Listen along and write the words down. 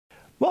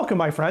Welcome,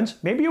 my friends.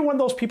 Maybe you're one of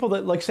those people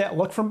that likes that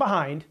look from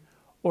behind,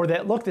 or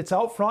that look that's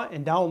out front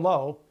and down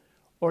low,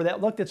 or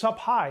that look that's up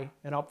high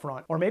and up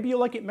front, or maybe you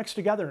like it mixed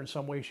together in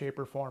some way, shape,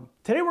 or form.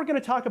 Today we're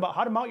going to talk about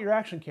how to mount your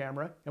action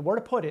camera and where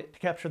to put it to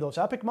capture those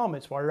epic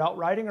moments while you're out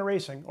riding or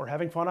racing or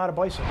having fun on a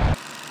bicycle.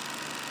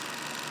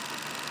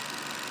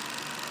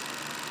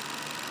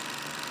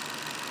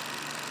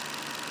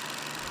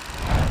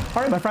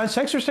 All right, my friends,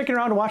 thanks for sticking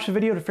around to watch the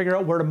video to figure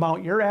out where to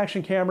mount your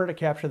action camera to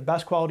capture the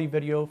best quality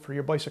video for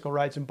your bicycle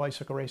rides and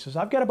bicycle races.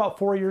 I've got about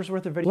 4 years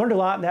worth of video. Learned a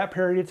lot in that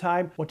period of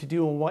time, what to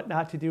do and what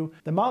not to do.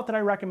 The mount that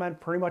I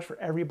recommend pretty much for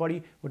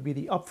everybody would be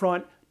the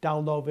upfront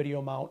down low video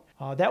mount.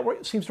 That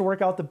seems to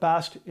work out the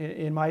best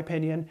in my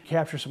opinion.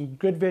 Capture some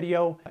good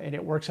video and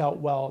it works out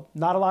well.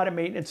 Not a lot of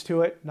maintenance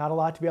to it, not a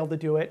lot to be able to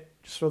do it.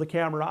 Just throw the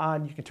camera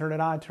on, you can turn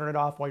it on, turn it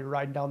off while you're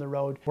riding down the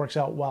road. Works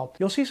out well.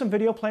 You'll see some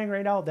video playing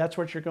right now, that's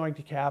what you're going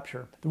to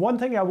capture. The one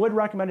thing I would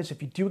recommend is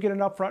if you do get an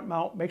upfront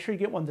mount, make sure you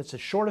get one that's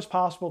as short as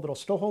possible, that'll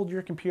still hold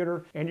your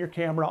computer and your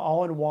camera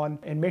all in one,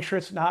 and make sure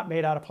it's not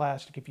made out of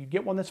plastic. If you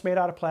get one that's made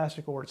out of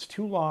plastic or it's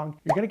too long,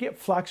 you're gonna get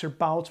flex or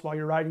bounce while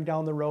you're riding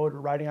down the road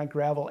or riding on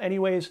gravel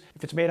anyways.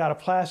 If it's made out of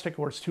plastic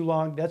or it's too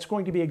long, that's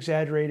going to be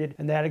exaggerated,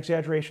 and that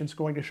exaggeration is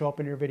going to show up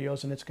in your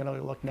videos and it's gonna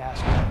look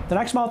nasty. The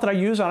next mount that I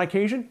use on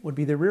occasion would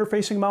be the rear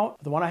facing mount.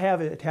 The one I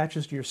have, it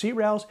attaches to your seat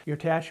rails, you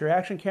attach your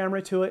action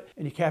camera to it,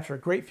 and you capture a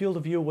great field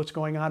of view of what's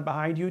going on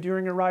behind you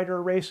during a ride or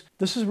a race.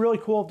 This is really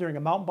cool during a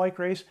mountain bike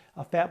race,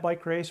 a fat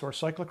bike race, or a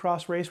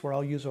cyclocross race where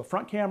I'll use a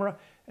front camera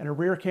and a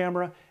rear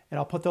camera, and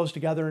I'll put those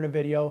together in a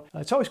video.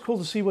 It's always cool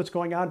to see what's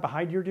going on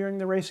behind you during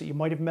the race that you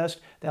might have missed.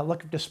 That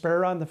look of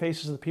despair on the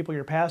faces of the people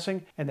you're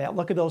passing, and that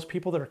look of those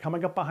people that are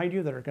coming up behind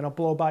you that are gonna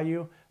blow by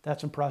you.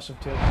 That's impressive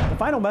too. The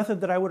final method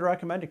that I would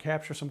recommend to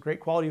capture some great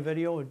quality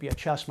video would be a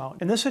chest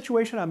mount. In this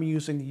situation, I'm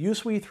using the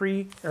USWE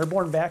thre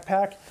airborne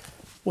backpack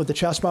with the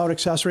chest mount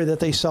accessory that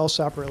they sell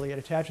separately. It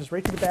attaches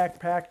right to the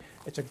backpack.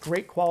 It's a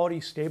great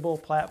quality, stable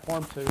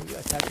platform to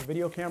attach a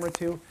video camera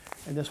to,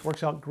 and this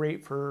works out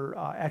great for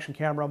action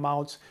camera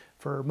mounts,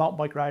 for mountain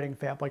bike riding,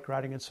 fat bike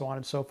riding, and so on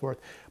and so forth.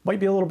 Might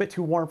be a little bit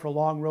too warm for a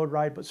long road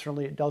ride, but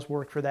certainly it does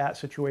work for that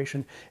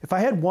situation. If I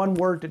had one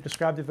word to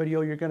describe the video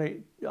you're gonna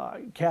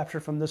capture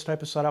from this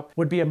type of setup,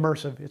 would be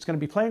immersive. It's gonna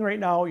be playing right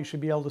now. You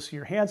should be able to see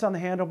your hands on the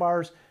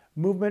handlebars,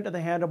 movement of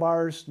the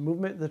handlebars,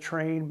 movement of the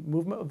train,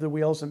 movement of the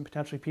wheels, and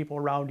potentially people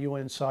around you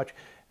and such.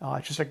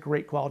 It's just a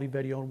great quality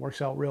video and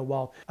works out real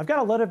well. I've got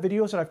a lot of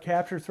videos that I've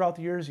captured throughout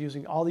the years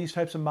using all these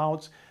types of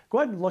mounts. Go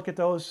ahead and look at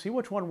those, see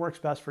which one works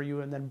best for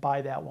you, and then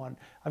buy that one.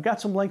 I've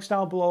got some links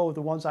down below of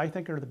the ones I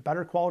think are the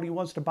better quality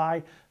ones to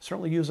buy.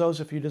 Certainly use those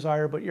if you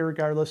desire, but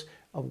irregardless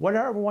of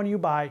whatever one you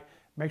buy,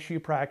 make sure you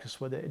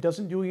practice with it. It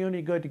doesn't do you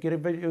any good to get a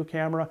video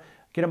camera,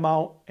 get a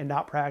mount, and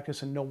not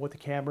practice and know what the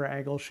camera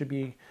angle should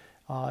be.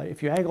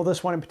 If you angle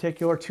this one in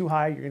particular too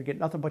high, you're going to get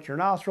nothing but your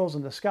nostrils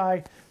in the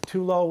sky.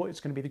 Too low, it's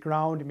going to be the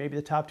ground and maybe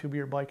the top tube of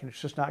your bike, and it's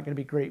just not going to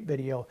be great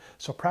video.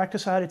 So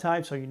practice ahead of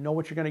time so you know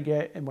what you're going to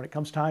get, and when it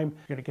comes time,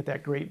 you're going to get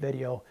that great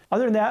video.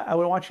 Other than that, I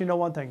would want you to know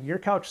one thing. Your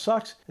couch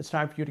sucks. It's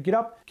time for you to get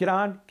up, get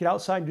on, get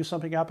outside, and do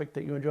something epic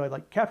that you enjoy,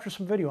 like capture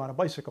some video on a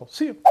bicycle.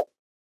 See you.